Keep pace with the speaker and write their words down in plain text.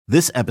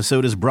This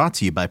episode is brought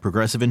to you by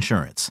Progressive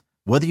Insurance.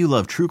 Whether you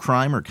love true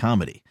crime or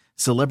comedy,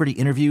 celebrity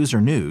interviews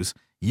or news,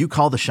 you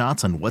call the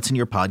shots on what's in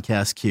your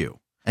podcast queue.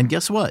 And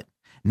guess what?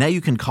 Now you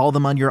can call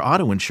them on your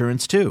auto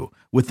insurance too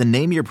with the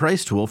Name Your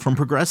Price tool from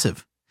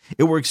Progressive.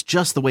 It works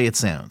just the way it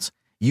sounds.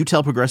 You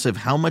tell Progressive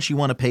how much you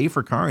want to pay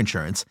for car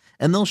insurance,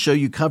 and they'll show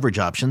you coverage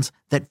options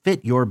that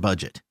fit your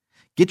budget.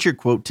 Get your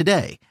quote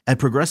today at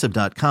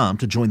Progressive.com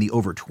to join the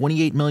over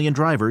 28 million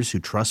drivers who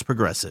trust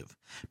Progressive.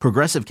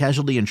 Progressive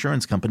Casualty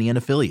Insurance Company and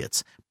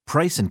Affiliates.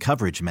 Price and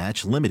coverage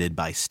match limited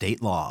by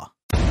state law.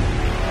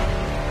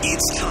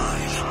 It's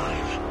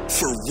time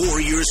for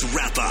Warriors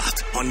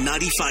Wrap-Up on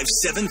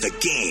 95.7 The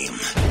Game.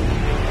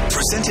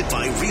 Presented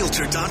by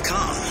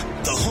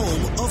Realtor.com, the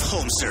home of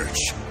home search.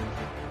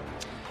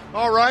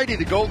 All righty,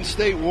 the Golden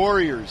State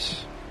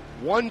Warriors,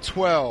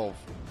 112.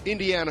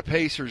 Indiana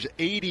Pacers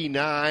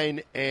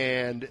 89,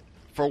 and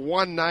for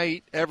one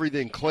night,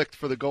 everything clicked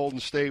for the Golden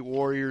State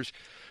Warriors,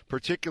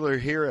 particularly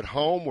here at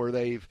home where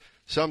they've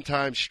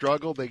sometimes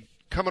struggled. They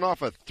coming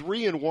off a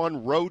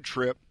 3-1 road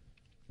trip,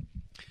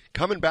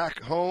 coming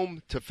back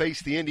home to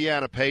face the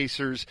Indiana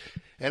Pacers,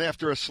 and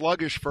after a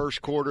sluggish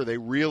first quarter, they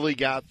really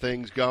got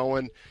things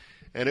going,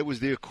 and it was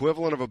the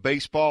equivalent of a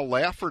baseball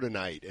laugher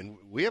tonight. And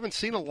we haven't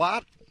seen a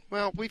lot.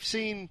 Well, we've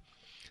seen,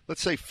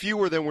 let's say,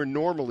 fewer than we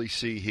normally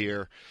see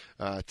here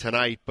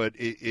tonight, but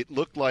it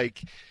looked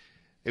like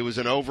it was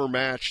an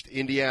overmatched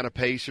Indiana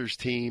Pacers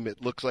team.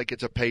 It looks like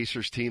it's a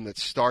Pacers team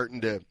that's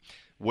starting to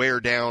wear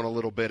down a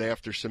little bit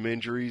after some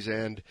injuries,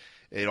 and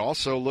it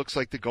also looks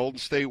like the Golden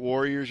State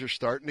Warriors are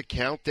starting to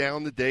count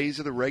down the days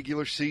of the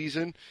regular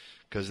season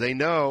because they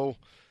know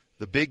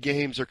the big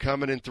games are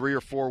coming in 3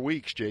 or 4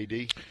 weeks,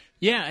 JD.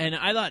 Yeah, and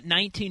I thought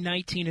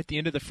 19-19 at the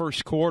end of the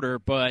first quarter,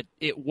 but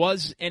it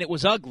was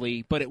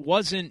ugly, but it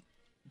wasn't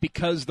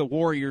because the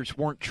Warriors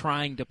weren't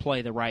trying to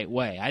play the right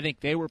way. I think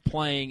they were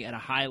playing at a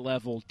high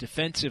level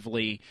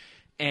defensively,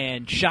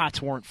 and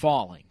shots weren't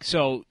falling.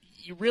 So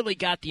you really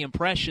got the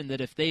impression that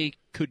if they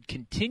could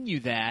continue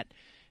that,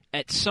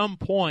 at some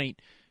point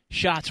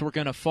shots were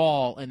going to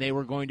fall, and they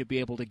were going to be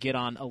able to get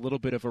on a little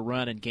bit of a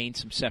run and gain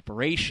some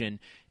separation,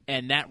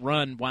 and that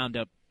run wound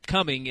up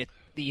coming at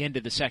the end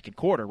of the second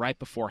quarter, right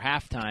before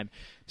halftime.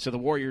 So the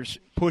Warriors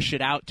push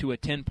it out to a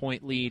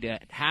 10-point lead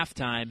at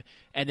halftime,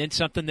 and then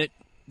something that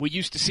we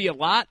used to see a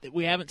lot that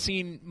we haven't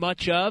seen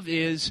much of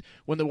is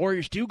when the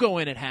Warriors do go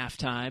in at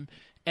halftime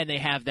and they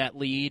have that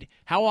lead,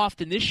 how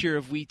often this year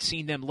have we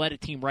seen them let a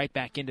team right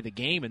back into the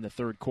game in the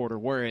third quarter,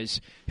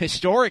 whereas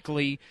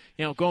historically,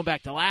 going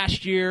back to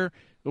last year,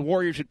 the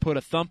Warriors would put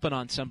a thumping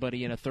on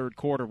somebody in a third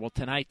quarter. Well,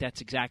 tonight that's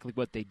exactly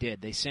what they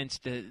did. They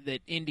sensed that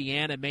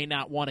Indiana may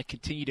not want to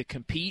continue to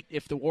compete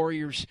if the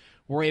Warriors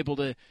were able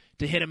to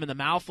hit them in the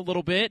mouth a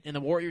little bit, and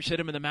the Warriors hit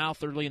them in the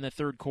mouth early in the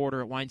third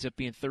quarter. It winds up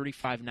being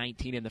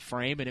 35-19 in the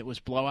frame, and it was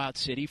blowout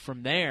city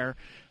from there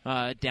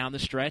down the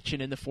stretch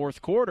and in the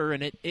fourth quarter,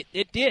 and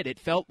it did. It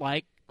felt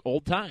like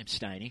old times,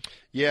 Steiny.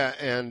 Yeah,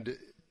 and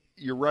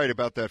you're right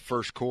about that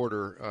first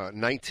quarter,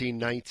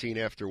 19-19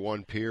 after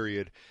one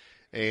period,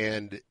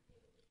 and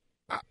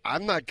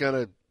I'm not going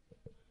to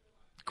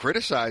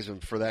criticize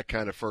them for that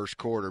kind of first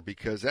quarter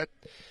because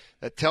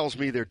that tells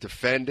me they're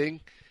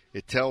defending.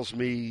 It tells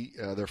me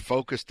they're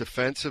focused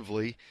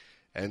defensively,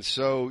 and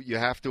so you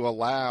have to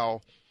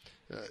allow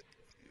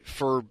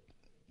for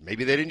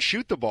maybe they didn't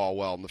shoot the ball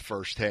well in the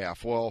first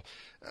half. Well,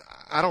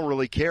 I don't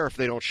really care if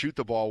they don't shoot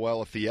the ball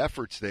well if the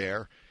effort's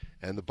there,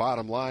 and the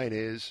bottom line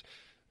is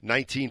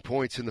 19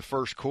 points in the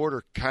first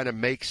quarter kind of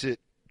makes it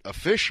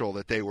official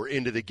that they were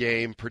into the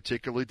game,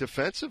 particularly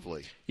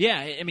defensively. Yeah,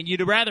 I mean,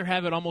 you'd rather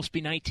have it almost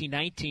be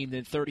 19-19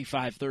 than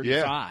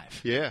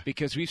 35-35. Yeah.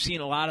 Because we've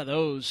seen a lot of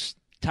those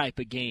type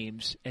of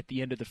games at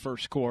the end of the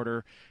first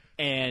quarter,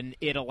 and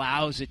it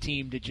allows a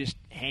team to just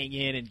hang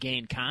in and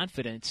gain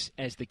confidence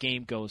as the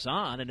game goes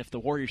on. And if the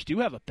Warriors do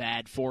have a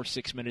bad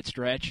 4-6 minute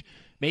stretch,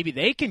 maybe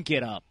they can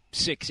get up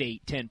 6,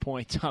 8, 10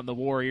 points on the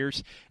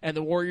Warriors, and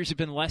the Warriors have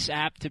been less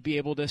apt to be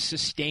able to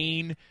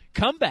sustain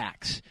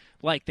comebacks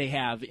like they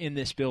have in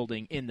this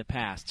building in the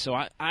past. So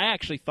I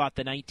actually thought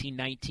the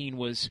 19-19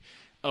 was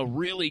a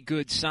really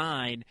good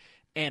sign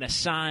and a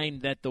sign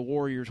that the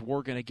Warriors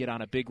were going to get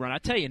on a big run. I'll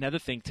tell you another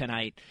thing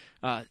tonight.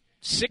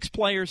 6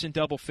 players in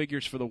double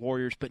figures for the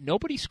Warriors, but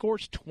nobody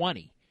scores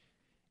 20.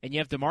 And you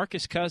have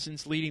DeMarcus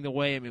Cousins leading the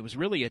way. I mean, it was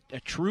really a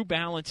true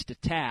balanced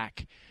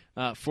attack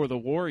for the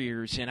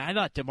Warriors, and I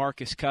thought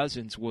DeMarcus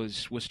Cousins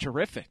was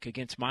terrific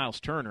against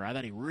Miles Turner. I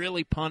thought he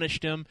really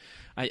punished him.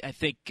 I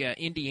think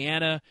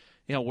Indiana,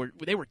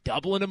 they were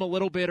doubling him a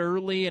little bit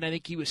early, and I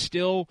think he was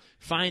still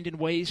finding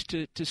ways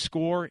to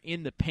score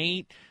in the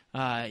paint.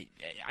 I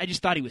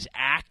just thought he was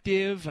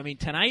active. I mean,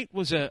 tonight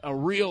was a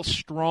real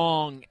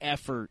strong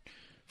effort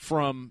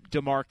from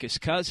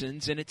DeMarcus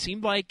Cousins, and it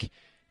seemed like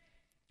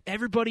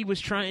everybody was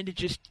trying to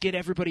just get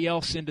everybody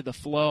else into the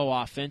flow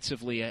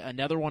offensively.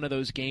 Another one of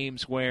those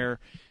games where,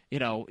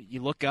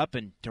 you look up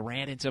and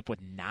Durant ends up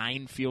with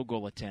 9 field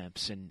goal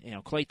attempts, and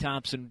Klay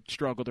Thompson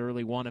struggled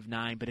early, 1 of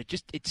 9, but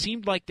it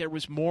seemed like there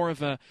was more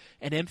of an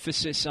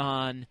emphasis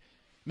on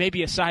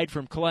maybe aside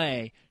from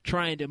Clay,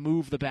 trying to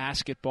move the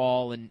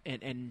basketball and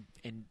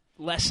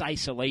less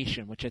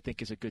isolation, which I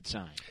think is a good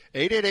sign.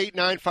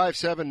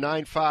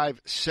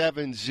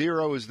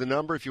 888-957-9570 is the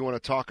number if you want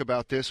to talk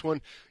about this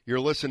one. You're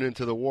listening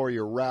to the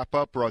Warrior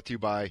Wrap-Up, brought to you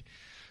by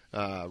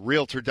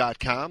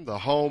Realtor.com, the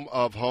home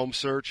of home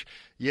search.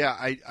 Yeah,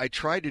 I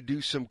tried to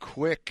do some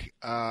quick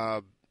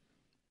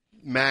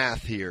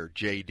math here,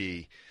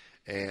 JD,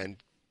 and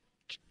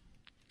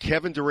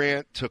Kevin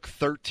Durant took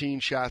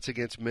 13 shots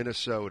against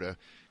Minnesota.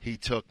 He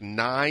took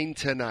 9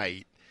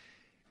 tonight,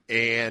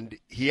 and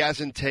he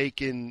hasn't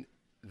taken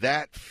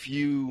that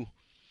few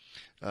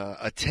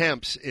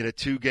attempts in a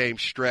 2-game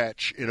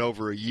stretch in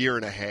over a year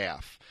and a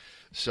half.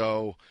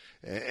 So,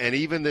 and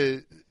even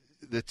the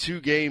 2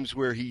 games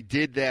where he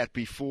did that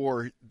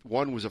before,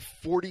 one was a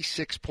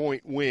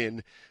 46-point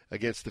win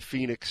against the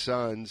Phoenix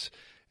Suns,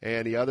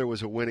 and the other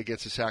was a win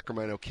against the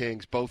Sacramento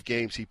Kings. Both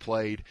games he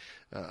played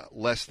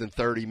less than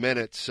 30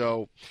 minutes.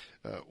 So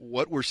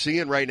what we're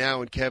seeing right now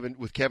with Kevin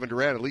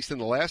Durant, at least in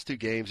the last 2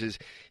 games, is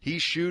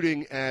he's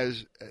shooting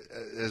as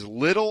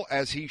little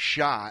as he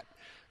shot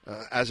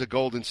as a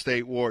Golden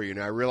State Warrior.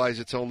 Now, I realize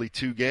it's only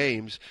 2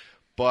 games,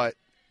 but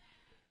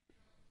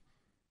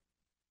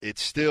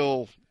it's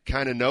still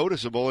kind of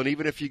noticeable. And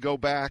even if you go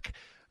back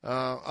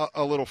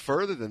a little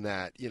further than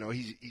that,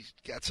 he's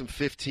got some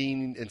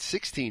 15 and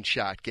 16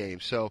 shot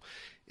games. So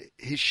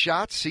his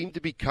shots seem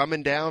to be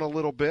coming down a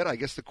little bit. I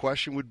guess the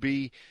question would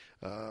be,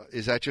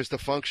 is that just a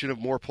function of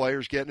more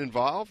players getting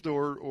involved,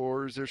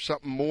 or is there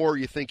something more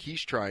you think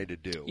he's trying to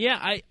do?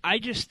 Yeah, I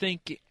just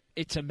think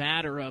it's a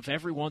matter of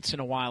every once in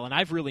a while, and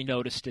I've really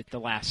noticed it the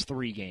last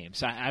 3 games.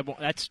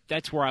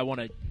 That's where I want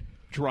to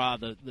draw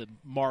the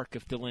mark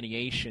of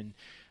delineation,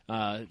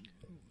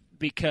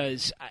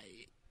 because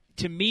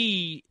to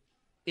me,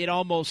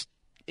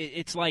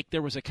 it's like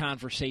there was a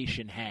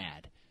conversation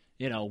had,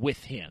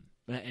 with him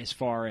as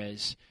far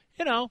as,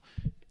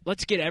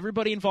 let's get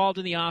everybody involved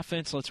in the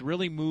offense. Let's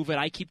really move it.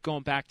 I keep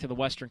going back to the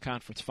Western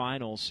Conference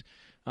Finals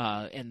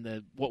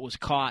and what was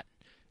caught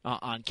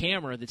on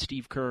camera that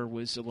Steve Kerr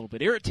was a little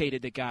bit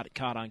irritated that got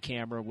caught on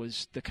camera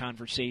was the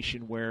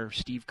conversation where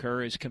Steve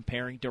Kerr is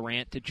comparing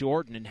Durant to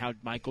Jordan and how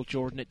Michael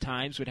Jordan at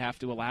times would have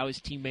to allow his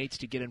teammates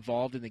to get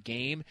involved in the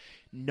game,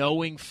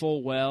 knowing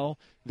full well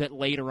that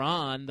later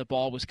on the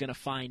ball was going to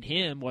find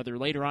him, whether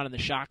later on in the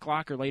shot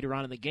clock or later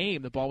on in the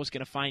game, the ball was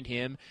going to find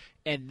him,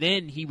 and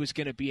then he was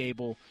going to be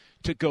able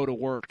to go to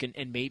work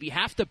and maybe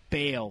have to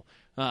bail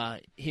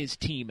his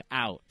team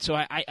out. So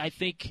I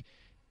think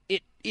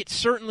it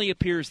certainly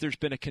appears there's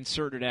been a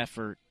concerted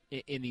effort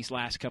in these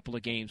last couple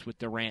of games with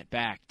Durant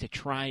back to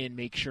try and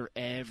make sure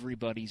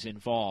everybody's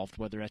involved,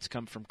 whether that's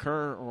come from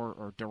Kerr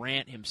or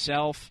Durant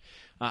himself.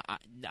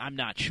 I'm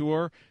not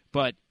sure,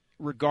 but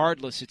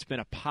regardless, it's been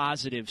a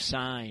positive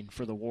sign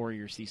for the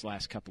Warriors these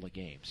last couple of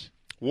games.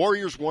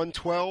 Warriors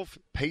 112,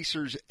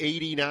 Pacers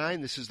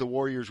 89. This is the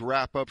Warriors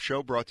Wrap-Up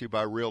Show brought to you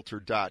by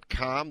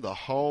Realtor.com, the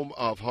home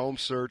of home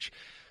search.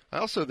 I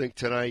also think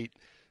tonight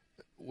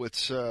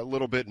what's a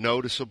little bit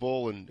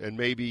noticeable and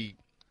maybe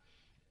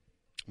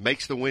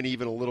makes the win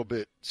even a little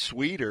bit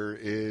sweeter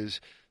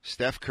is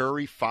Steph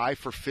Curry, 5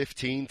 for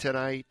 15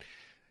 tonight.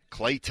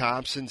 Klay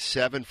Thompson,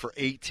 7 for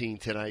 18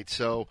 tonight.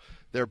 So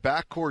their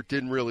backcourt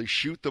didn't really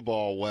shoot the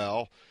ball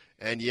well,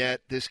 and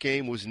yet this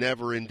game was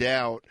never in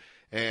doubt.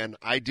 And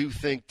I do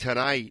think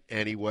tonight,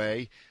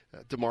 anyway,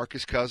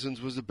 DeMarcus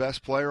Cousins was the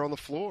best player on the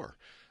floor.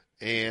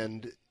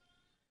 And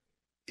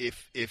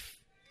if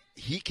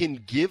he can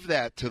give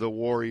that to the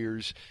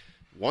Warriors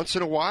once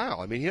in a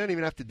while, I mean, he doesn't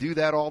even have to do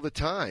that all the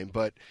time.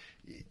 But,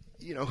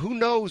 who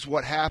knows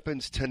what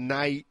happens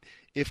tonight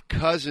if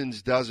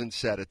Cousins doesn't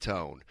set a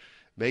tone.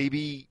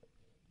 Maybe,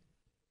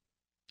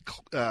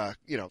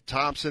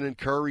 Thompson and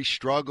Curry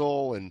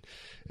struggle,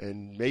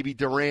 and maybe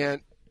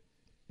Durant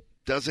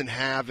doesn't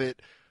have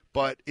it.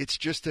 But it's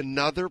just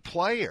another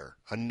player,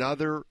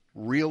 another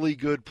really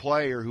good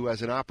player who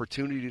has an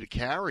opportunity to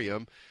carry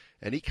him,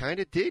 and he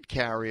kind of did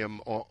carry him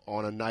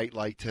on a night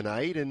like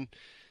tonight. And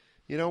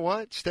you know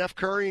what? Steph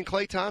Curry and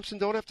Klay Thompson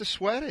don't have to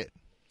sweat it.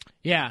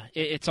 Yeah,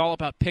 it's all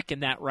about picking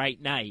that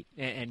right night,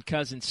 and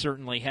Cousins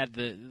certainly had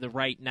the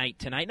right night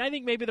tonight, and I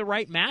think maybe the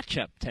right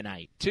matchup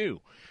tonight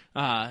too,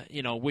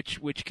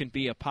 which can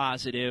be a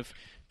positive.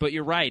 But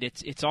you're right,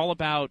 it's all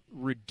about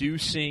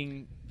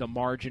reducing the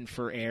margin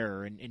for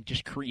error and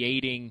just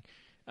creating,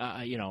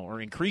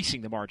 or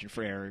increasing the margin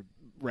for error,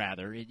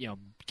 rather,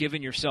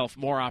 giving yourself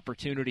more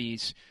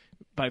opportunities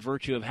by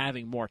virtue of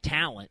having more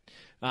talent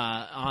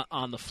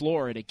on the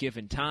floor at a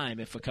given time.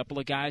 If a couple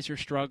of guys are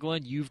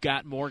struggling, you've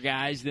got more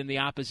guys than the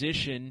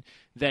opposition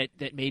that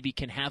maybe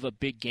can have a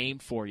big game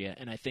for you.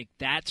 And I think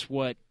that's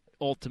what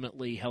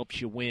ultimately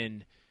helps you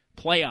win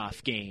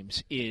playoff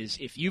games, is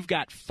if you've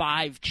got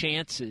 5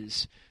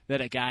 chances that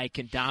a guy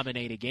can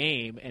dominate a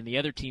game and the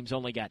other team's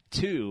only got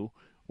 2,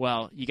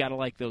 well, you got to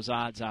like those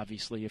odds,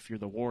 obviously, if you're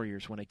the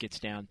Warriors when it gets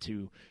down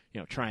to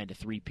trying to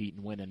three-peat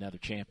and win another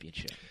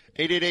championship.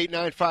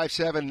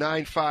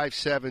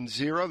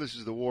 888-957-9570. This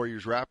is the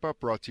Warriors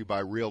Wrap-Up brought to you by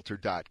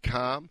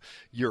Realtor.com,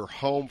 your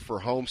home for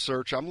home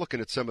search. I'm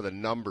looking at some of the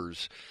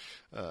numbers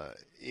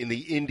in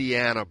the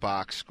Indiana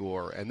box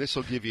score, and this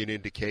will give you an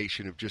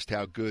indication of just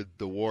how good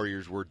the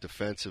Warriors were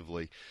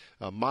defensively.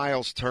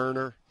 Miles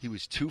Turner, he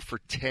was 2 for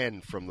 10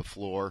 from the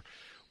floor.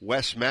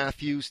 Wes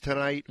Matthews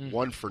tonight,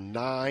 1 for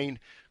 9.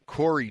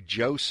 Corey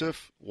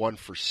Joseph, 1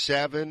 for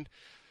 7.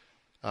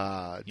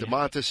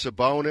 Domantas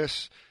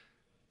Sabonis,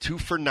 2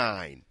 for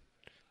 9.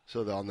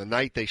 So on the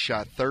night they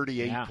shot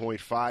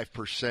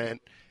 38.5%.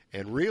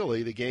 And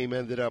really, the game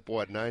ended up,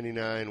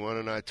 99,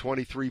 109,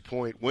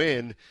 23-point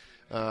win.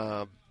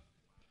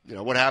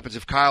 What happens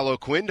if Kyle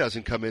O'Quinn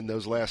doesn't come in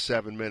those last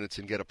 7 minutes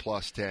and get a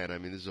plus 10? I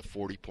mean, this is a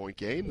 40-point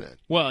game then.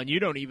 Well, and you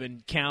don't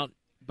even count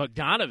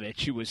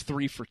Bogdanovich, who was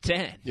 3 for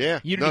 10.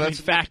 Yeah. You didn't even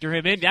factor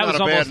him in. That was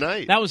almost almost bad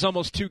night. That was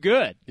almost too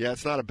good. Yeah,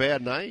 it's not a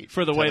bad night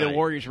for the way tonight. the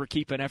Warriors were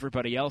keeping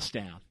everybody else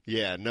down.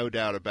 Yeah, no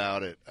doubt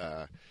about it.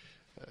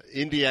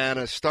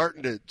 Indiana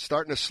starting to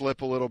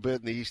slip a little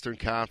bit in the Eastern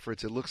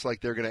Conference. It looks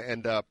like they're going to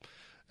end up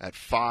at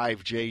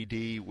 5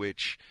 JD,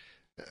 which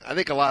I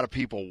think a lot of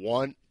people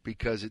want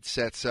because it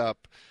sets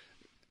up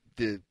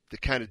the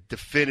kind of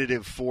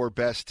definitive 4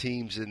 best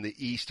teams in the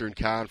Eastern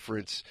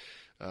Conference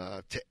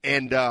to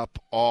end up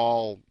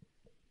all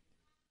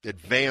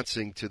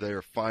advancing to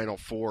their Final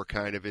 4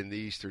 kind of in the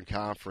Eastern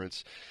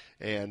Conference.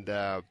 And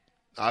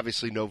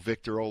obviously no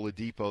Victor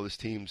Oladipo. This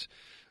team's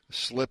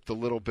slipped a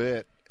little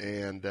bit.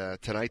 And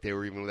tonight they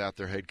were even without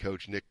their head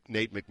coach,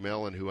 Nate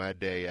McMillan, who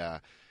had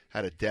a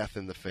death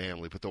in the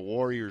family. But the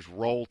Warriors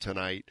roll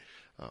tonight,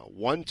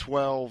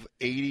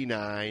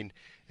 112-89.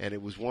 And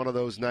it was one of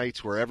those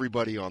nights where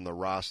everybody on the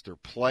roster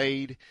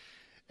played.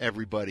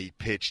 Everybody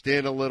pitched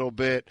in a little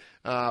bit.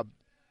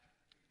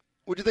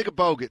 What do you think of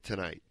Bogut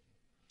tonight?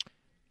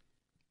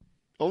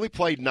 Only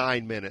played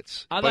 9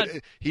 minutes.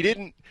 He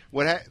didn't.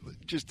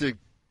 Just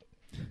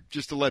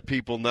to let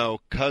people know,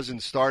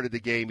 Cousins started the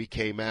game. He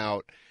came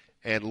out,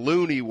 and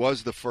Looney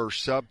was the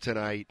first sub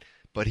tonight,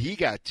 but he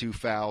got 2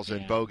 fouls,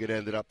 and Bogut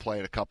ended up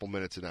playing a couple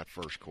minutes in that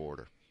first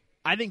quarter.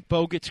 I think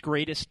Bogut's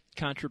greatest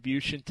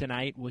contribution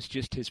tonight was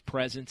just his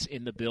presence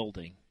in the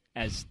building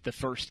as the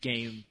first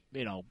game,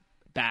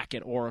 back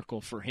at Oracle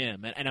for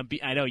him. And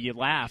I know you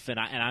laugh, and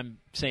I'm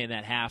saying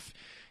that half,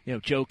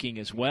 joking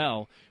as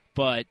well,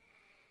 but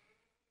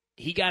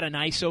he got a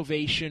nice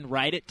ovation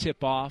right at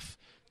tip-off.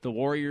 The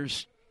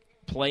Warriors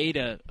played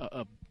a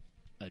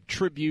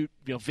tribute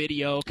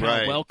video,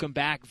 kind of welcome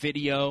back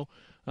video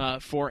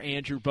for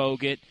Andrew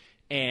Bogut.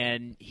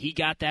 And he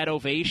got that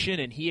ovation,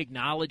 and he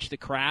acknowledged the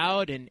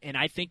crowd, and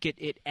I think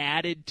it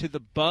added to the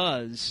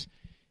buzz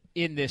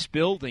in this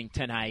building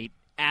tonight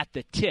at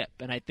the tip.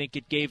 And I think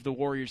it gave the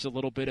Warriors a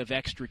little bit of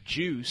extra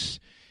juice.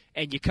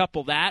 And you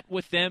couple that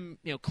with them,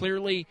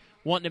 clearly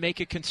wanting to make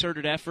a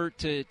concerted effort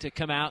to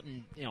come out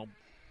and,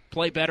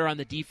 play better on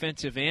the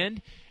defensive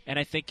end, and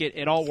I think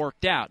it all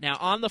worked out. Now,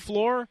 on the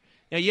floor,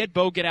 you had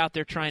Bogut out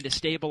there trying to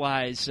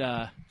stabilize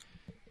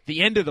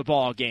the end of the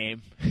ball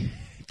game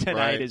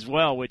tonight as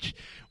well, which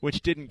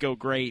didn't go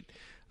great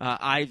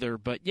either.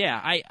 But, yeah,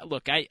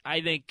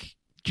 I think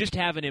just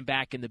having him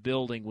back in the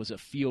building was a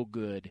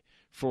feel-good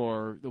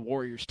for the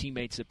Warriors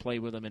teammates that play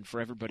with him and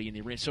for everybody in the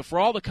arena. So for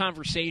all the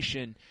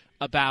conversation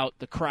about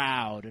the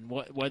crowd and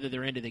whether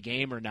they're into the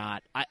game or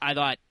not, I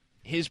thought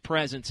his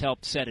presence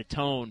helped set a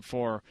tone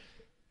for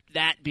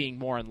that being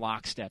more in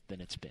lockstep than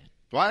it's been.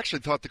 Well, I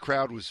actually thought the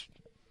crowd was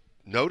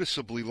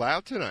noticeably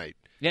loud tonight.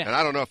 Yeah. And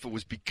I don't know if it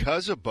was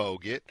because of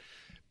Bogut.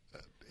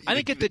 I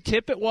think at the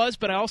tip it was,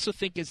 but I also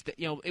think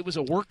it was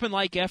a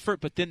workmanlike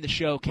effort, but then the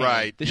show came.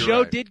 Right. The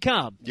show did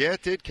come. Yeah,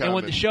 it did come. And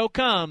when the show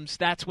comes,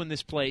 that's when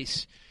this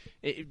place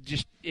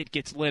it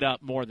gets lit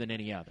up more than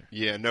any other.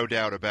 Yeah, no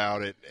doubt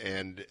about it.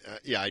 And,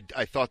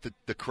 I thought that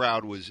the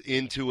crowd was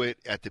into it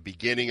at the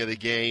beginning of the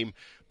game.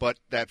 But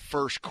that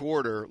first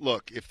quarter,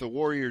 look, if the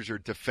Warriors are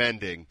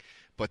defending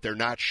but they're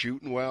not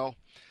shooting well,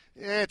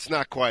 it's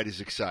not quite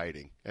as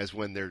exciting as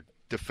when they're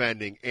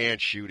defending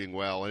and shooting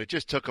well. And it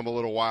just took them a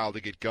little while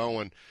to get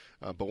going.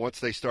 But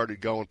once they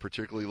started going,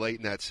 particularly late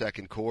in that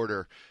second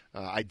quarter,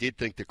 I did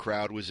think the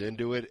crowd was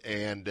into it.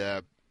 And,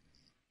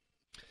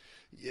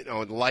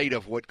 in light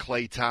of what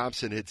Klay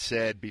Thompson had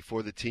said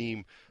before the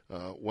team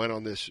went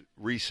on this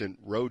recent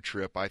road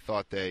trip, I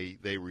thought they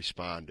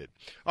responded.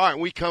 All right,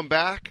 when we come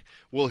back,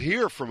 we'll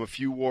hear from a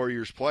few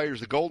Warriors players.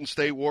 The Golden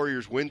State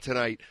Warriors win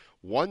tonight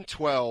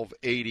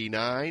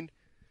 112-89.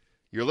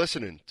 You're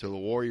listening to the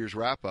Warriors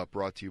Wrap-Up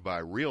brought to you by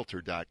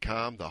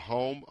Realtor.com, the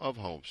home of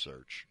home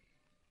search.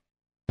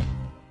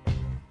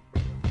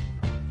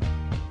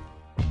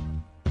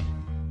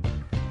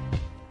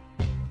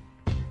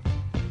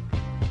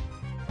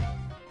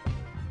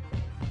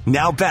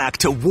 Now back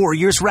to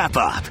Warriors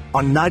Wrap-Up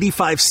on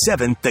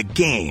 95.7 The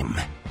Game.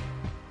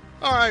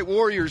 All right,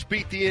 Warriors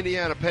beat the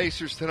Indiana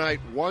Pacers tonight,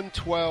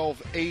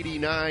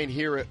 112-89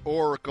 here at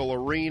Oracle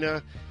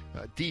Arena.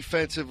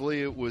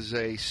 Defensively, it was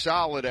a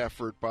solid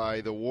effort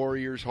by the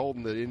Warriors,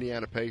 holding the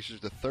Indiana Pacers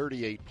to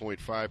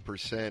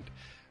 38.5%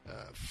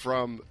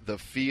 from the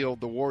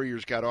field. The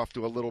Warriors got off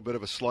to a little bit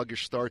of a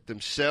sluggish start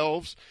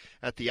themselves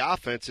at the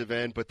offensive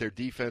end, but their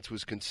defense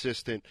was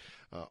consistent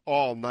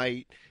all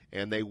night.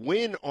 And they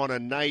win on a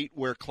night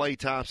where Klay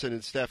Thompson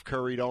and Steph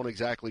Curry don't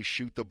exactly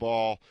shoot the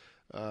ball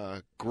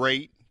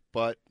great,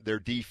 but their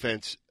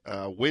defense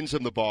wins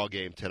them the ball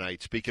game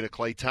tonight. Speaking of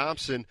Klay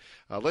Thompson,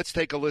 let's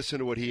take a listen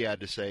to what he had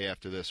to say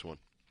after this one.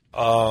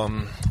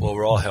 Well,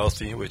 we're all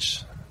healthy,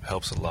 which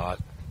helps a lot.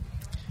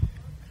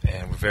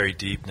 And we're very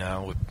deep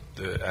now with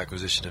the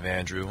acquisition of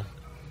Andrew.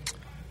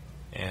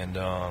 And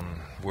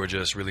we're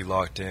just really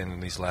locked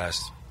in these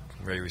last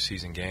regular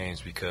season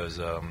games because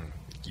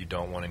you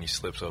don't want any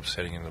slips-ups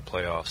heading into the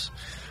playoffs.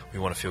 We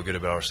want to feel good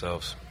about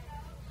ourselves.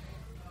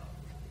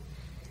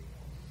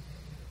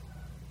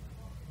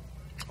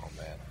 Oh,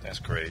 man, that's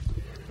great.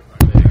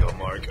 There you go,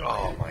 Mark.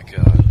 Oh, my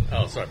God.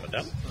 Oh, sorry about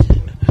that.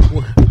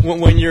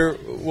 When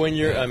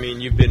you're, I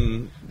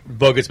mean,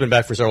 Bogut's been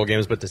back for several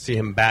games, but to see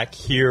him back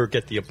here,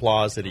 get the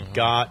applause that he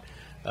got,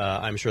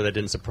 I'm sure that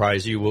didn't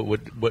surprise you.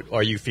 What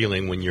are you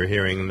feeling when you're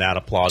hearing that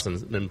applause and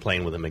then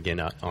playing with him again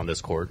on this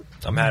court?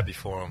 I'm happy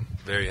for him,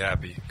 very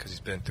happy, because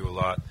he's been through a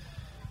lot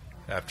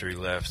after he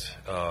left,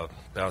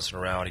 bouncing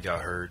around. He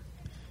got hurt,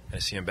 and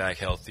to see him back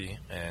healthy,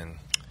 and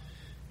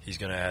he's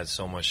going to add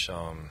so much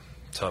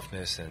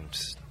toughness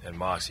and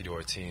moxie to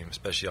our team,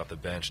 especially off the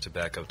bench to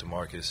back up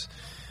DeMarcus.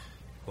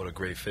 What a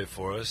great fit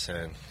for us,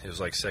 and it was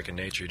like second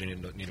nature. He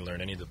didn't need to learn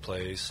any of the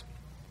plays,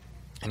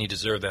 and he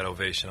deserved that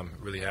ovation. I'm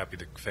really happy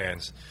the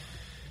fans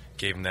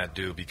gave him that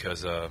due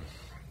because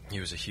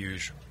he was a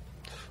huge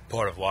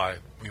part of why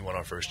we won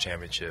our first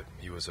championship.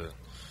 He was an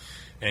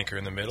anchor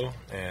in the middle,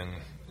 and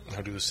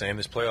he'll do the same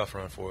this playoff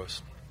run for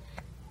us.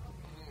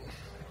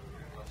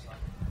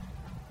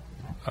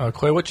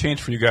 Klay, what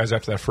changed for you guys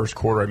after that first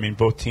quarter? I mean,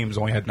 both teams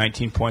only had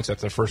 19 points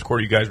after the first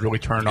quarter. You guys really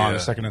turned on the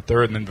second and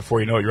third, and then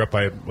before you know it, you're up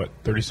by,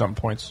 30-something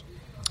points?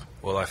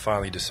 Well, I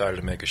finally decided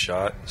to make a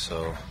shot,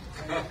 so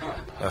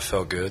that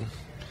felt good.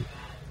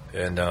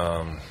 And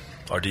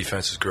our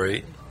defense is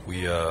great.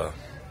 We,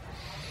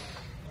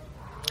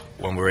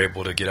 when we're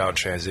able to get out in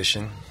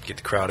transition, get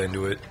the crowd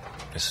into it,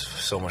 it's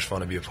so much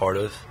fun to be a part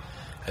of.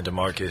 And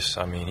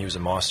DeMarcus, I mean, he was a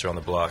monster on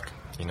the block,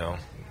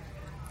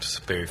 Just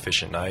a very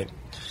efficient night.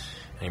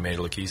 And he made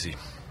it look easy.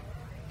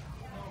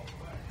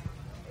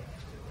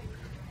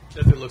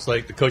 It looks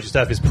like the coaching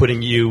staff is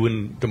putting you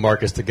and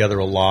DeMarcus together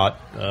a lot,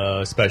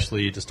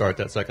 especially to start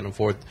that second and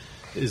fourth.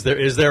 Is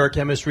there a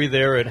chemistry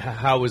there, and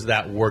how is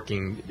that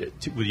working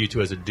with you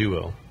two as a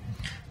duo?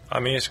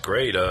 I mean, it's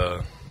great.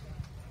 I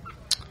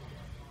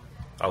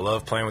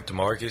love playing with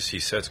DeMarcus. He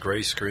sets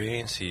great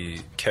screens.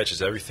 He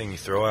catches everything you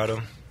throw at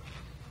him.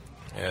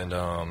 And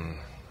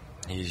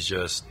he's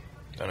just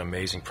an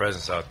amazing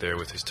presence out there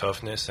with his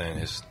toughness and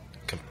his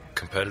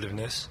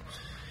competitiveness,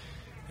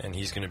 and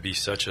he's going to be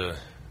such a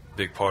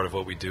big part of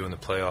what we do in the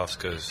playoffs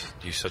because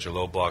he's such a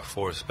low block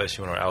force,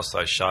 especially when our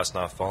outside shot's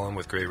not falling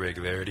with great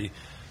regularity.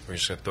 We're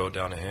just going to throw it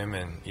down to him,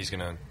 and he's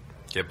going to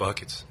get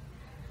buckets.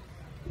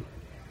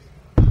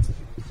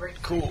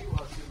 Cool.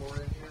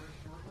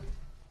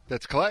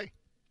 That's Klay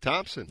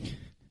Thompson.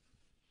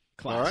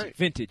 Classic. All right.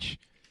 Vintage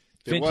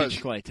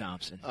Klay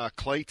Thompson.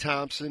 Klay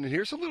Thompson. And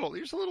here's a little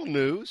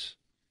news.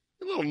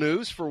 A little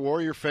news for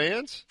Warrior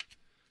fans.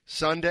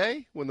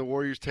 Sunday, when the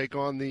Warriors take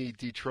on the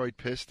Detroit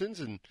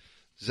Pistons and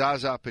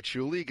Zaza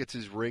Pachulia gets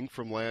his ring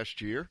from last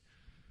year,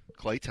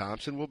 Klay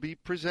Thompson will be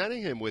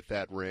presenting him with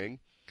that ring.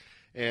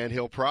 And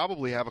he'll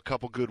probably have a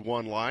couple good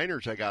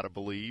one-liners, I got to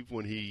believe,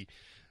 when he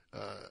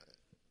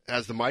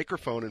has the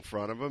microphone in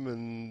front of him.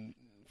 And,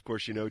 of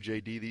course,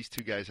 JD, these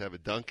two guys have a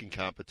dunking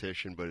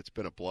competition, but it's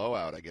been a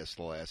blowout, I guess,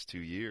 the last 2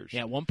 years.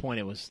 Yeah, at one point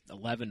it was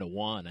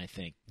 11-1, I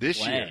think. This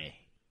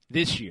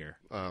year.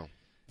 Oh.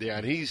 Yeah,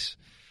 and he's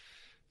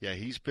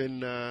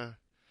been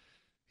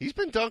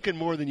dunking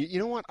more than you. You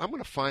know what? I'm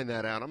going to find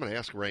that out. I'm going to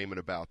ask Raymond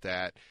about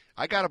that.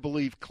 I got to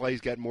believe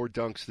Klay's got more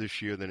dunks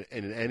this year than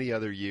in any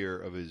other year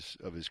of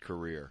his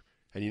career.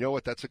 And you know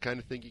what? That's the kind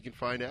of thing you can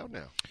find out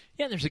now.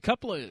 Yeah, there's a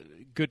couple of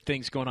good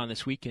things going on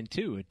this weekend,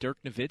 too. Dirk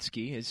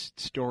Nowitzki, his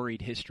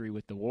storied history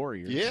with the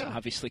Warriors. Yeah.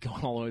 Obviously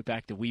going all the way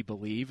back to We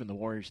Believe, and the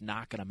Warriors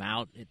knocking him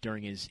out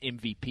during his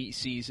MVP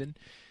season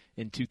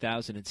in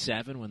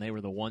 2007 when they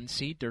were the 1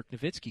 seed. Dirk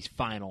Nowitzki's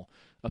final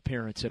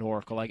appearance at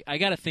Oracle. I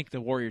got to think the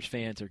Warriors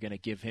fans are going to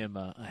give him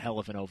a hell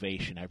of an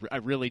ovation. I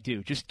really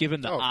do. Just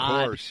given the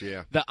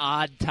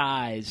odd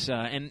ties,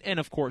 and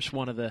of course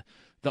one of the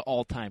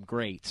all-time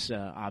greats,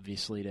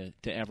 obviously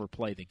to ever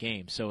play the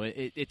game. So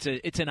it's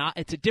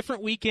a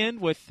different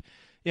weekend with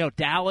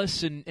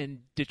Dallas and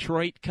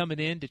Detroit coming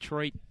in.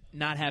 Detroit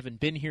not having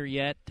been here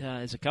yet,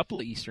 as a couple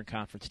of Eastern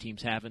Conference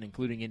teams haven't,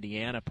 including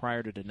Indiana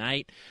prior to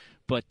tonight.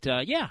 But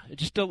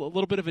just a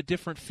little bit of a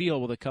different feel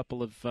with a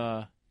couple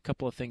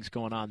of things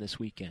going on this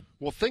weekend.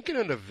 Well, thinking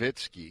of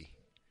Nowitzki,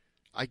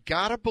 I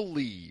gotta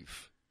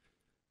believe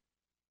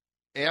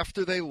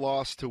after they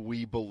lost to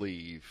We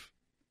Believe,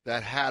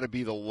 that had to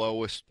be the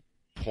lowest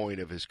point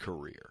of his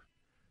career.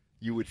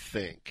 you would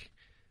think.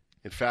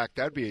 In fact,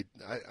 that'd be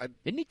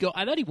Didn't he go?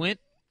 I thought he went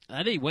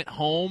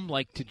home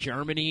like to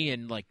Germany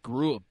and like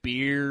grew a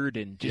beard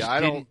and just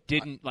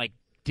didn't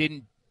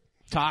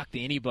talk to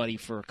anybody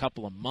for a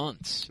couple of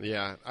months.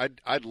 Yeah,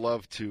 I'd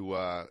love to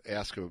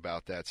ask him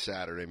about that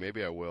Saturday.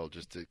 Maybe I will,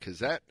 just because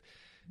that.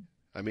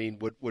 I mean,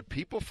 what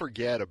people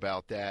forget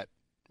about that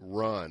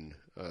run,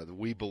 the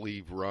We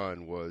Believe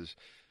run, was,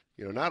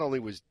 not only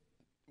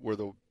were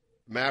the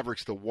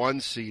Mavericks the 1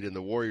 seed and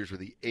the Warriors were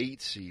the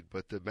 8 seed,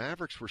 but the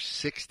Mavericks were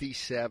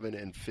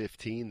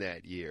 67-15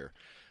 that year,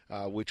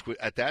 which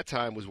at that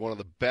time was one of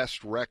the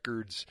best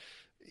records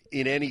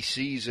in any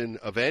season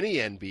of any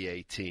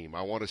NBA team.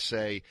 I want to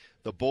say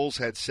the Bulls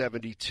had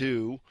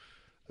 72.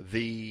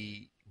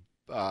 The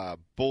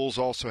Bulls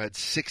also had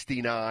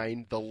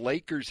 69. The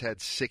Lakers had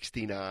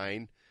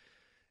 69.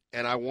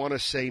 And I want to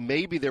say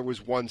maybe there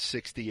was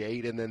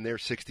 168 and then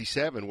there's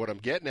 67. What I'm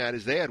getting at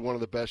is they had one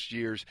of the best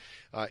years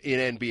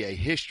in NBA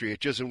history. It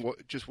just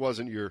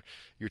wasn't your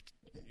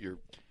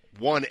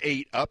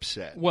 1-8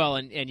 upset. Well,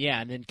 and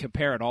then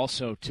compare it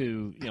also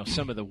to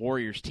some of the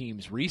Warriors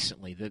teams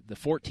recently. The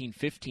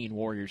 14-15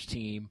 Warriors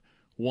team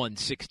won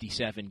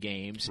 67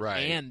 games,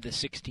 right, and the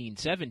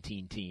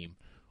 16-17 team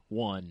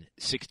won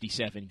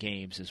 67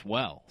 games as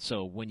well.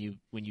 So when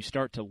you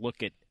start to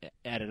look at it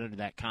under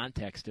that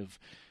context of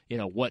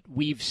what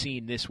we've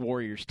seen this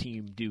Warriors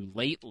team do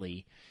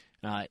lately,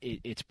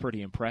 it's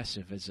pretty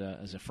impressive as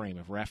a frame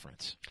of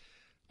reference.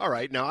 All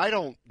right,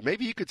 now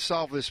maybe you could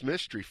solve this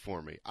mystery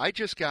for me. I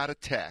just got a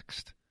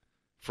text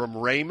from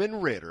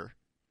Raymond Ritter,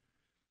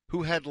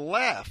 who had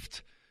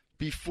left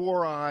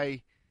before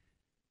I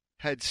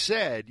had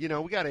said, we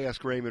got to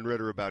ask Raymond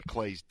Ritter about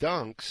Klay's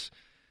dunks,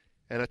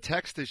 and a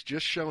text has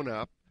just shown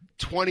up,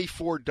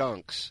 24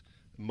 dunks,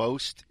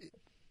 most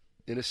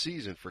in a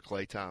season for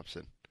Klay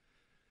Thompson.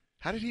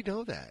 How did he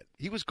know that?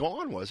 He was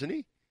gone, wasn't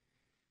he?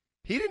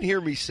 He didn't hear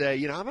me say,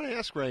 I'm going to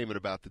ask Raymond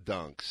about the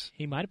dunks.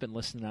 He might have been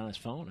listening on his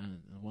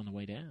phone on the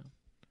way down.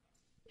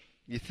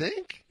 You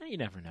think? You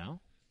never know.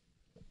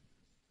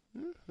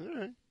 All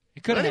right.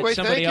 You could have had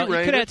somebody else. You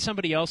could have had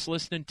somebody else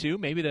listening too.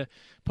 Maybe the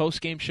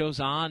post-game show's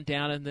on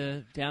down in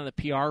the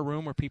PR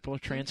room where people are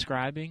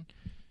transcribing.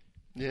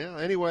 Yeah.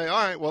 Anyway,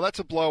 all right. Well, that's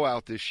a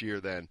blowout this year.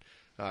 Then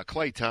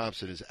Klay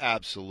Thompson is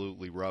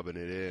absolutely rubbing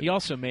it in. He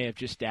also may have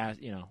just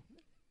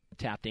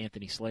tapped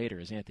Anthony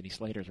Slater as Anthony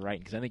Slater's writing,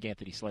 because I think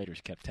Anthony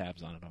Slater's kept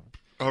tabs on it over.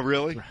 Oh,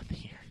 really? Throughout the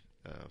year.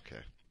 Okay.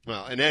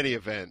 Well, in any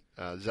event,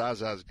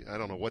 Zaza's, I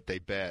don't know what they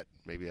bet.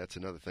 Maybe that's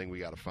another thing we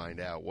got to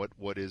find out.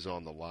 What is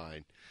on the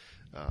line?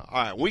 All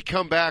right, when we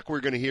come back,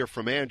 we're going to hear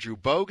from Andrew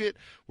Bogut.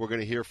 We're going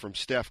to hear from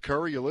Steph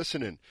Curry. You're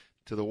listening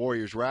to the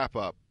Warriors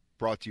Wrap-Up,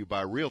 brought to you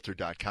by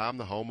Realtor.com,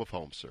 the home of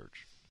home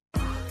search.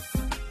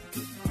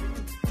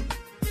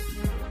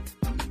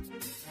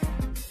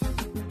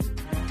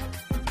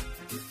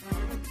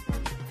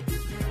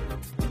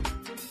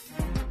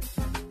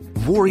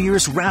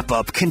 Warriors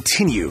Wrap-Up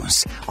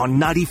continues on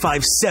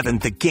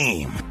 95.7 The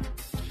Game.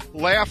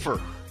 Laugher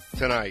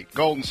tonight.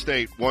 Golden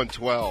State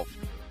 112.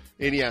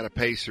 Indiana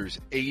Pacers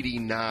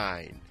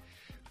 89.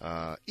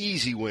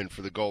 Easy win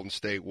for the Golden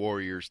State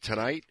Warriors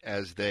tonight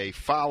as they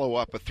follow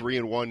up a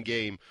 3-1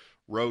 game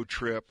road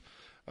trip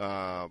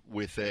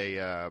with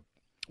a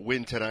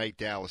win tonight.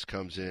 Dallas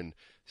comes in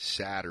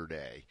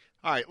Saturday.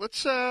 All right,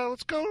 let's go.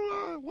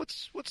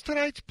 What's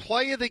tonight's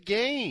play of the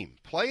game?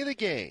 Play of the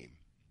game.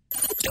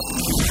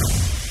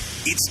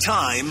 It's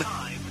time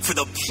for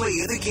the play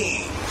of the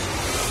game.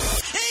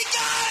 He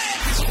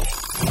got it!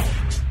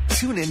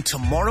 Tune in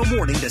tomorrow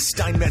morning to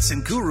Steinmetz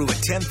and Guru at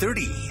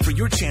 10:30 for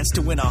your chance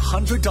to win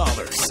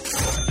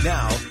 $100.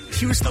 Now,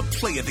 here's the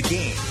play of the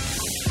game.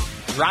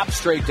 Drop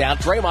straight down.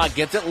 Draymond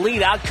gets it.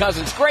 Lead out.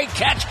 Cousins. Great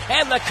catch.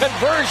 And the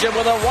conversion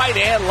with a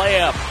right-hand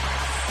layup.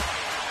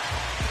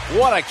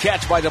 What a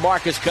catch by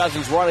DeMarcus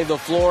Cousins running the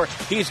floor.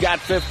 He's got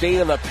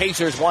 15, and the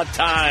Pacers want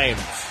time.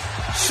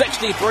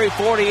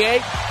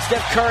 63-48.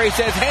 Steph Curry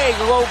says, hey,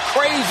 go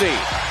crazy.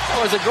 That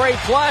was a great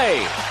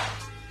play.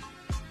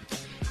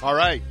 All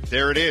right,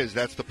 there it is.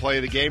 That's the play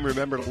of the game.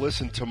 Remember to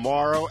listen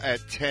tomorrow at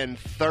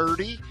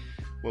 10:30.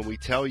 When we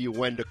tell you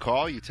when to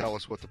call, you tell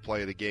us what the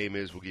play of the game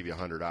is. We'll give you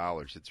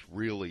 $100. It's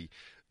really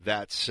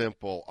that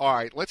simple. All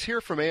right, let's hear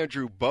from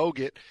Andrew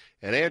Bogut.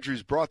 And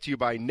Andrew's brought to you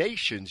by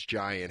Nation's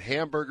Giant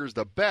Hamburgers,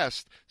 the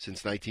best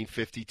since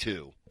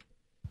 1952.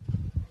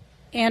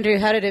 Andrew,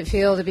 how did it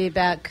feel to be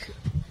back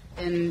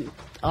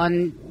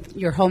on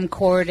your home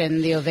court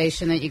and the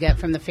ovation that you got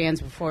from the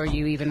fans before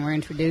you even were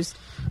introduced?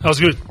 That was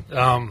good.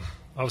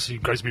 Obviously,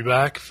 great to be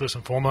back, first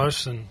and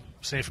foremost, and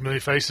seeing familiar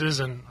faces,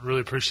 and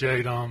really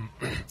appreciate all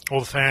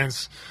the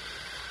fans,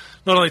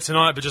 not only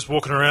tonight, but just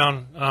walking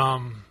around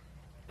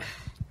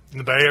in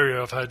the Bay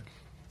Area. I've had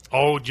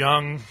old,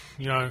 young,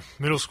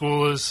 middle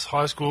schoolers,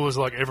 high schoolers,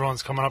 like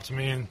everyone's coming up to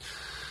me and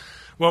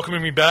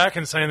welcoming me back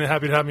and saying they're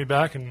happy to have me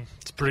back, and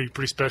it's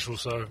pretty special,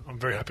 so I'm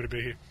very happy to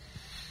be here.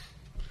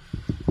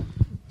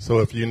 So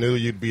if you knew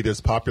you'd be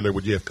this popular,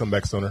 would you have come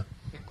back sooner?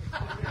 I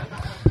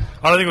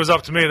don't think it was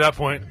up to me at that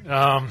point.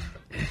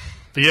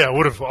 But yeah, I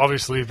would have,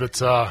 obviously. But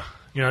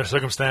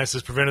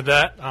circumstances prevented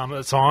that at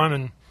the time,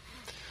 and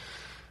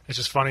it's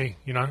just funny,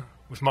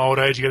 with my old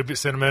age, you get a bit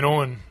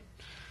sentimental, and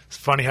it's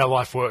funny how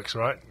life works,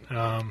 right?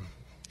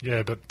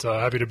 But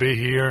happy to be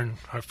here, and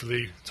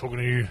hopefully talking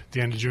to you at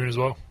the end of June as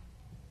well.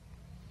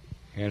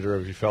 Andrew,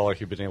 have you felt like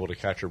you've been able to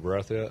catch your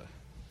breath yet?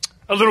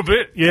 A little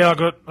bit, yeah.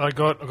 I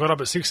got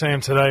up at 6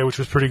 a.m. today, which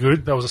was pretty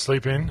good. That was a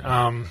sleep in,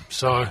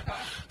 so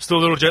still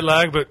a little jet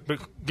lag, but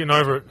getting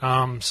over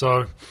it.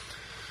 So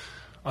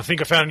I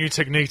think I found a new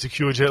technique to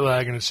cure jet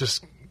lag, and it's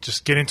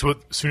just get into it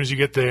as soon as you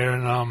get there,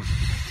 and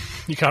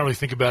you can't really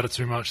think about it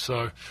too much.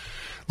 So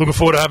looking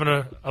forward to having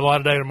a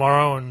lighter day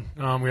tomorrow,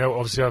 and we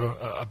obviously have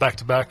a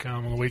back-to-back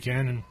on the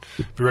weekend, and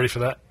be ready for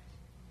that.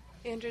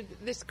 Andrew,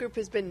 this group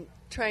has been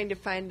trying to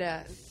find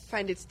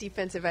its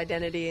defensive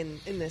identity in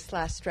this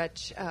last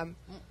stretch.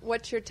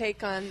 What's your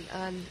take on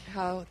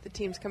how the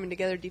team's coming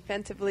together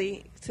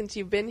defensively since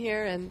you've been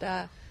here,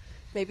 and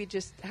maybe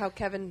just how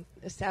Kevin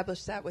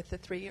established that with the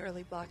 3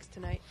 early blocks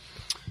tonight?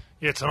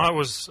 Yeah, tonight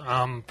was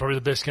probably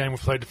the best game we've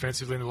played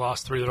defensively in the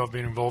last 3 that I've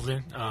been involved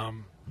in.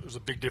 It was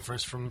a big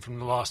difference from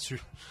the last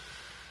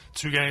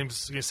two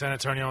games against San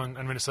Antonio and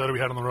Minnesota we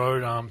had on the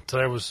road.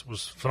 Today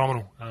was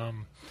phenomenal.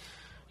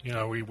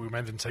 We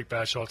made them take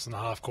bad shots in the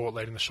half court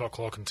late in the shot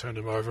clock and turned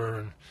them over.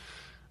 And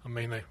I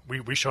mean,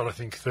 we shot, I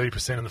think,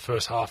 30% in the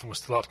first half and we're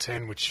still up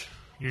 10, which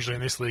usually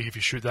in this league, if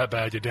you shoot that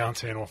bad, you're down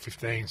 10 or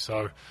 15.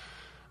 So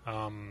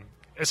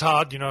it's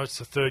hard. It's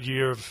the third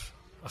year of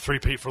a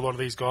three-peat for a lot of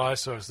these guys.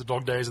 So it's the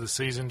dog days of the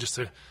season just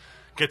to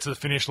get to the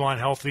finish line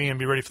healthy and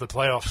be ready for the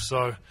playoffs.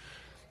 So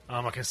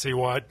I can see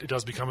why it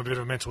does become a bit of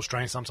a mental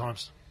strain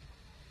sometimes.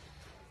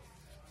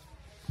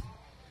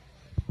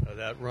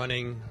 That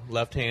running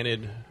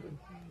left-handed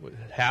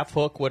half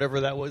hook,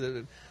 whatever that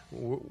was,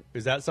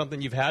 is that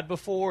something you've had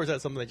before, or is that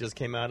something that just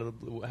came out of the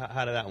blue?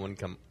 How did that one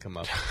come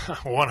up?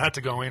 One had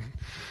to go in.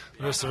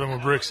 The rest of them were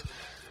bricks.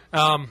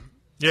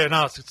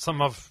 It's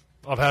something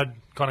I've had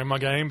kind of in my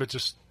game, but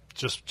just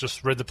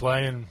read the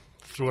play and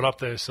threw it up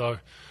there. So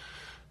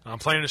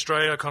playing in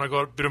Australia, I kind of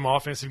got a bit of my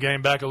offensive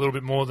game back a little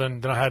bit more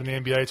than I had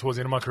in the NBA towards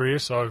the end of my career.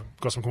 So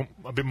got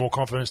a bit more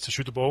confidence to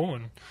shoot the ball,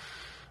 and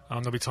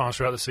there'll be times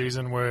throughout the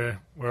season where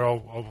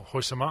I'll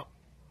hoist them up.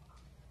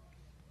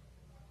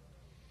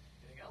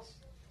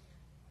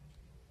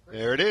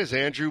 There it is,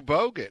 Andrew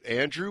Bogut.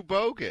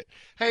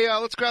 Hey,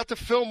 let's go out to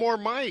Fillmore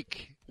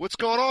Mike. What's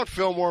going on,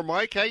 Fillmore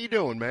Mike? How you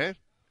doing, man?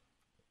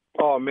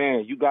 Oh,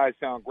 man, you guys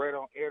sound great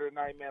on air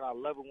tonight, man. I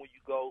love it when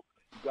you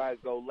guys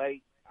go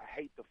late. I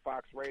hate the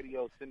Fox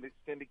Radio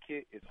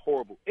syndicate. It's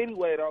horrible.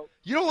 Anyway, though.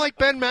 You don't like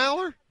Ben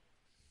Maller?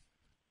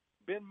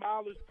 Ben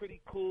Maller's pretty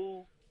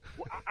cool.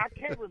 Well, I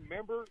can't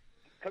remember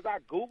because I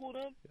Googled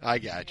him. I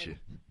got you.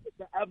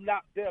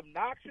 The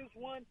obnoxious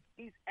one,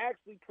 he's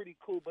actually pretty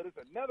cool, but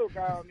there's another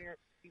guy on there.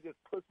 He just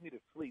puts me to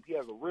sleep. He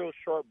has a real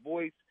sharp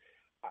voice.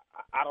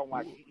 I don't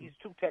like it. He's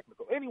too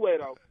technical. Anyway,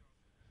 though,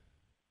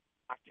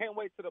 I can't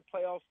wait till the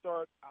playoffs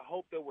start. I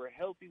hope that we're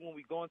healthy when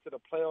we go into the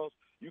playoffs.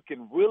 You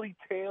can really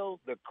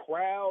tell the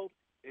crowd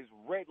is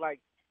ready.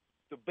 Like,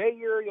 the Bay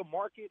Area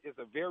market is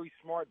a very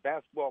smart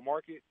basketball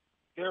market.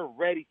 They're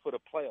ready for the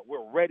playoffs.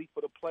 We're ready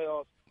for the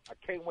playoffs. I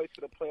can't wait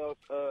till the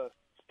playoffs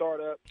start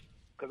up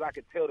because I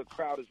can tell the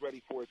crowd is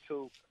ready for it,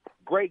 too.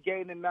 Great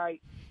game tonight.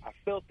 I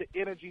felt the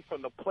energy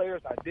from the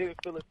players. I didn't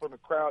feel it from the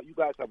crowd. You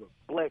guys have a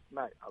blessed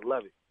night. I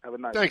love it. Have a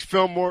nice Thanks,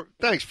 Fillmore.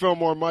 Thanks,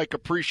 Fillmore Mike.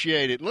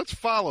 Appreciate it. Let's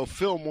follow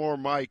Fillmore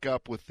Mike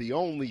up with the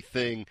only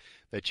thing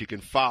that you can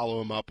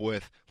follow him up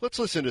with. Let's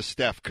listen to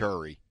Steph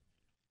Curry.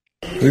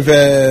 We've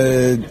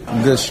had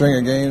a good string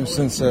of games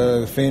since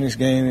the Phoenix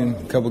game and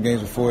a couple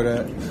games before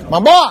that.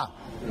 My boy!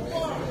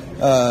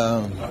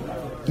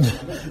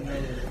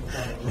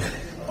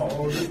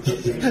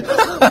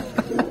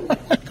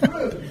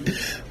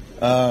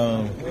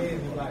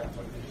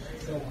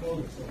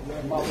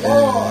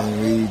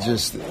 And we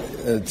just,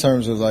 in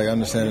terms of like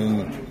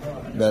understanding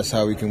that's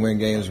how we can win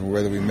games,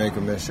 whether we make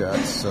or miss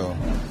shots. So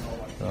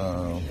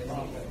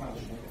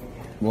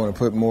we want to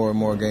put more and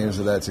more games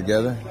of that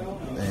together.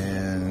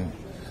 And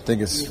I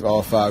think it's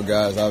all 5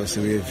 guys.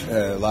 Obviously, we've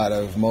had a lot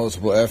of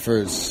multiple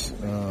efforts,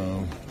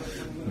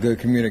 good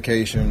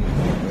communication,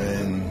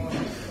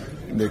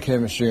 and the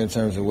chemistry in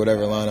terms of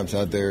whatever lineups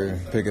out there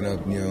picking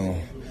up,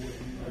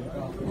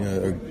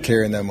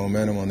 carrying that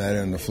momentum on that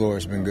end of the floor.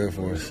 It's been good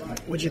for us.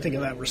 What did you think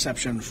of that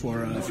reception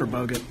for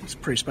Bogut? It's a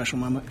pretty special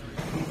moment.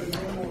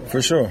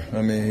 For sure.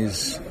 I mean,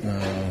 he's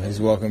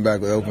welcomed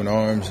back with open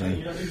arms,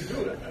 and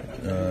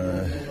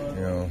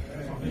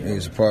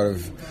he's a part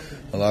of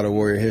a lot of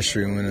Warrior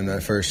history, winning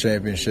that first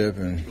championship,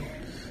 and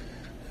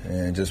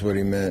just what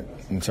he meant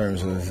in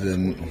terms of the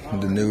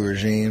new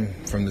regime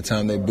from the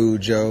time they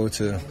booed Joe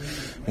to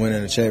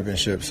winning a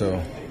championship.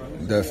 So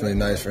definitely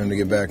nice for him to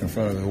get back in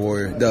front of the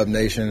Warrior Dub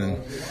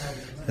Nation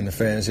and the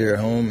fans here at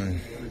home,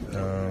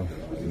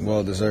 and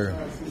well deserved.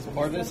 Is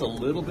part of this a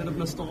little bit of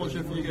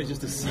nostalgia for you guys just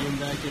to see him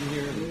back in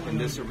here in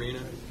this arena?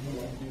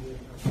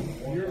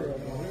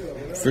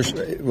 For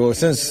sure. Well,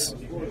 since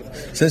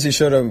he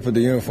showed up and put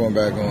the uniform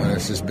back on,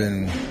 it's just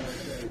been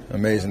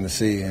amazing to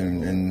see,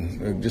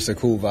 and just a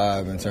cool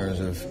vibe in terms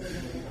of,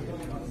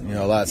 you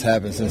know, a lot's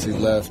happened since he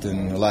left,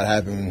 and a lot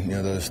happened, you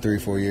know, those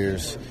 3-4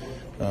 years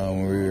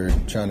when we were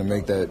trying to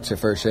make that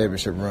first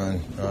championship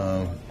run.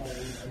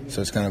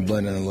 So it's kind of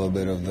blending a little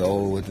bit of the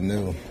old with the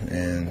new,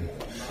 and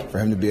for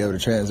him to be able to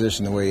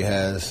transition the way he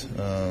has,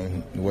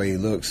 the way he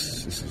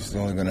looks, it's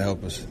only going to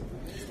help us.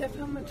 Steph,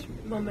 how much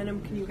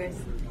momentum can you guys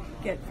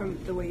get from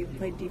the way you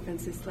played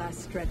defense this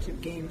last stretch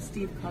of games?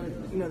 Steve called it,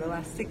 you know, the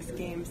last 6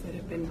 games that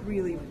have been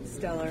really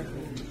stellar,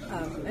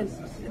 and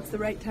it's the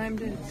right time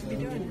to be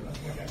doing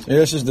it.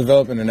 Yeah, it's just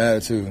developing an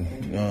attitude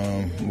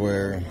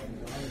where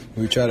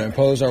we try to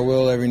impose our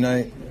will every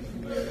night.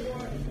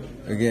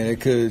 Again,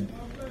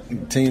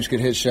 teams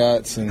could hit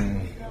shots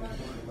and,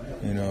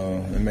 you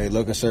know, it may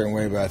look a certain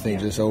way, but I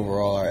think just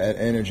overall our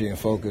energy and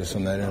focus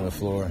on that end of the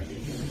floor,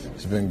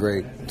 it's been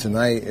great.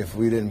 Tonight, if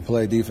we didn't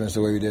play defense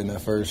the way we did in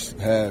that first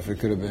half, it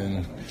could have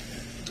been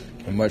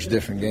a much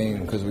different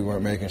game because we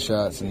weren't making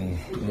shots and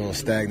a little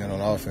stagnant on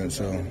offense.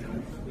 So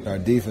our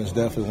defense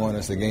definitely won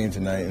us the game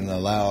tonight and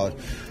allowed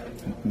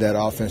that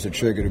offensive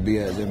trigger to be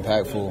as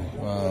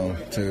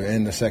impactful to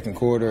end the second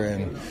quarter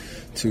and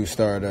to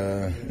start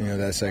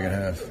that second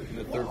half. In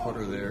the third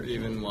quarter there,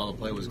 even while the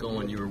play was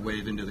going, you were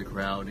waving to the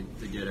crowd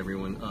to get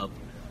everyone up.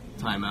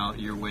 Timeout,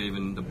 you're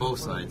waving to both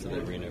sides of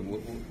the arena.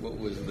 What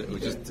was it? It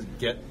was just to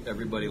get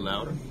everybody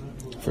louder?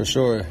 For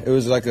sure. It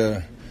was like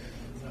a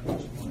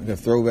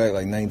throwback,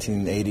 like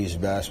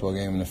 1980s basketball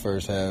game in the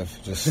first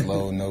half. Just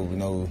slow,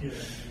 no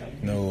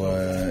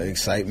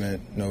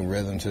excitement, no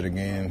rhythm to the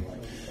game.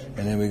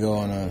 And then we go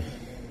on I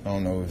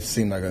don't know, it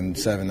seemed like a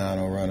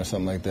 7-9-0 run or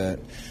something like that.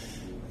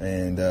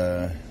 And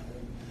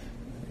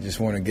just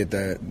want to get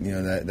that, you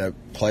know, that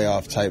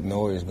playoff type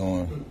noise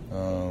going.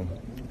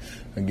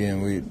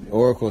 Again,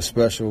 Oracle is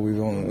special. We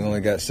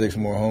only got 6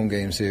 more home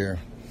games here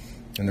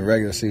in the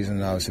regular season,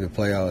 and obviously the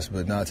playoffs,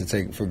 but not to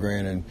take for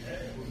granted,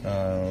 you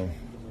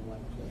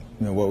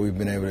know, what we've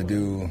been able to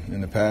do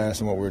in the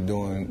past and what we're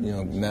doing, you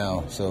know,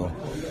 now. So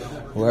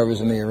whoever's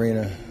in the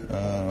arena,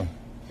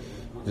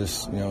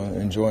 just, you know,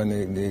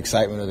 enjoying the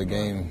excitement of the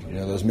game. You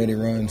know, those mini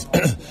runs,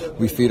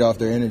 we feed off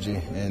their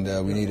energy, and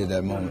we needed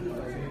that moment.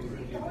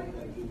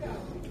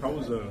 How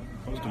was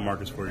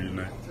DeMarcus for you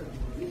tonight?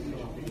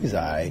 He's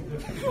all right.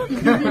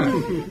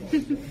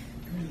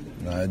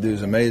 That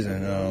dude's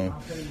amazing.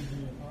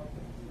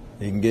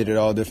 He can get it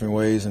all different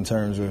ways in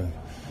terms of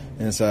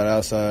inside,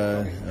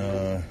 outside,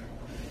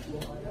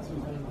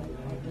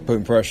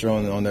 putting pressure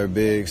on their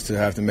bigs to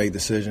have to make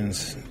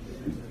decisions,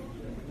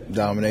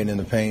 dominating in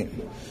the paint.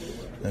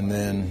 And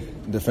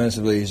then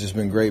defensively, he's just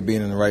been great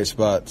being in the right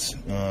spots.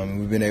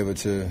 We've been able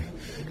to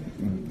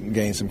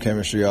gain some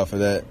chemistry off of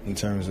that in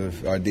terms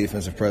of our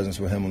defensive presence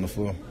with him on the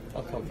floor.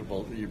 How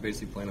comfortable, you're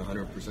basically playing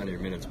 100% of your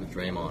minutes with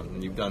Draymond,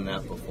 and you've done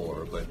that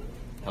before, but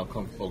how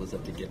comfortable is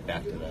it to get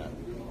back to that?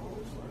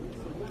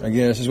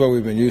 Again, this is what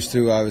we've been used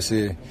to.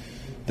 Obviously,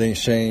 things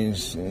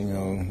change, you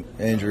know,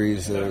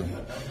 injuries,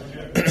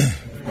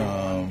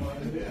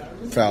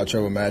 foul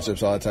trouble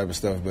matchups, all that type of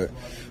stuff. But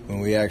when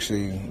we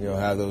actually, you know,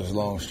 have those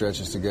long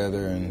stretches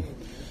together and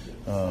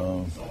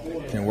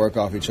can work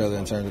off each other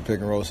in terms of pick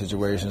and roll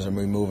situations, and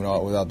we moving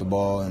out without the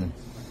ball, and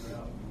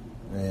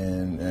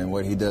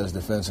what he does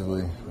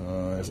defensively,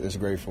 it's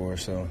great for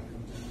us. So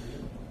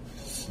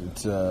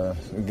it's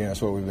again,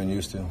 that's what we've been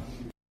used to.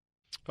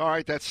 All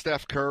right, that's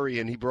Steph Curry,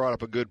 and he brought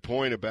up a good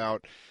point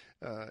about,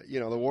 you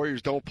know, the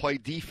Warriors don't play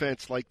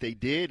defense like they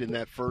did in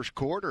that first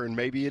quarter, and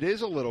maybe it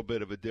is a little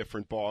bit of a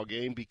different ball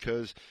game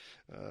because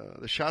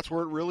the shots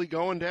weren't really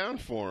going down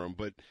for them.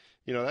 But,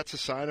 you know, that's a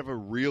sign of a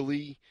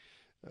really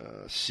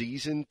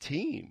seasoned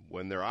team.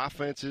 When their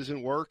offense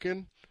isn't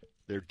working,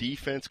 their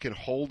defense can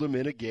hold them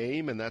in a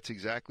game, and that's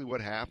exactly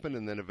what happened.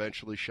 And then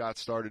eventually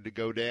shots started to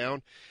go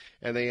down,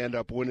 and they end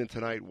up winning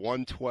tonight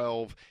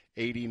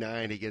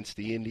 112-89 against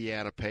the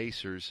Indiana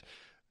Pacers.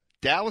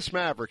 Dallas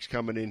Mavericks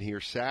coming in here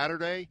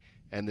Saturday,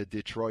 and the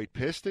Detroit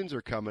Pistons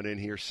are coming in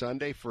here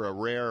Sunday for a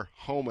rare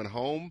home and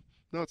home.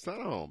 No, it's not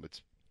a home.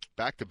 It's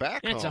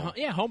back-to-back home.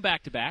 Home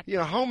back-to-back.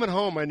 Yeah, home and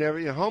home.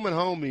 Home and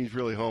home means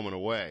really home and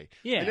away.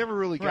 Yeah, I never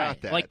really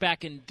got that. Like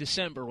back in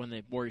December when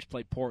the Warriors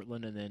played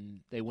Portland, and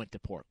then they went to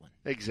Portland.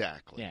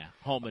 Exactly. Yeah,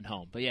 home and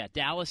home. But yeah,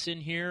 Dallas in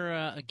here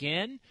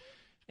again.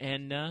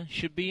 And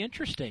should be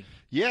interesting.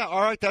 Yeah,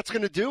 all right, that's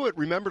going to do it.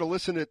 Remember to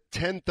listen at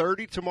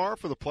 10:30 tomorrow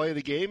for the play of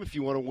the game if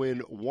you want to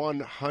win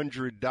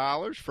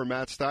 $100 for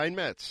Matt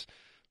Steinmetz,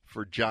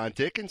 for John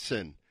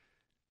Dickinson,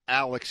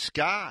 Alex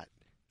Scott,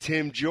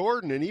 Tim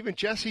Jordan, and even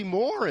Jesse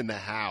Moore in the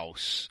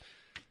house.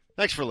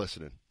 Thanks for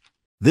listening.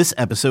 This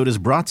episode is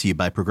brought to you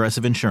by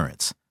Progressive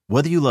Insurance.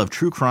 Whether you love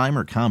true crime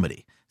or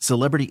comedy,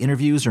 celebrity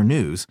interviews or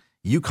news,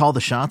 you call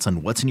the shots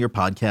on what's in your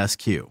podcast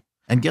queue.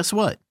 And guess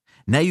what?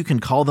 Now you can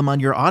call them on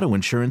your auto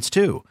insurance,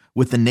 too,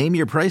 with the Name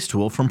Your Price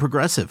tool from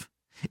Progressive.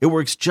 It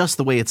works just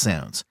the way it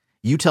sounds.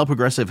 You tell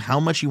Progressive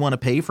how much you want to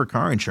pay for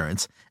car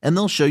insurance, and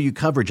they'll show you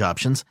coverage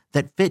options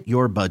that fit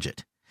your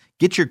budget.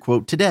 Get your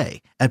quote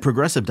today at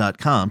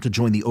Progressive.com to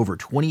join the over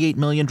 28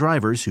 million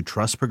drivers who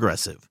trust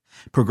Progressive.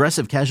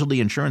 Progressive Casualty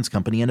Insurance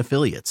Company and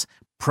Affiliates.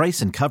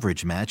 Price and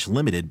coverage match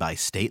limited by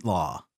state law.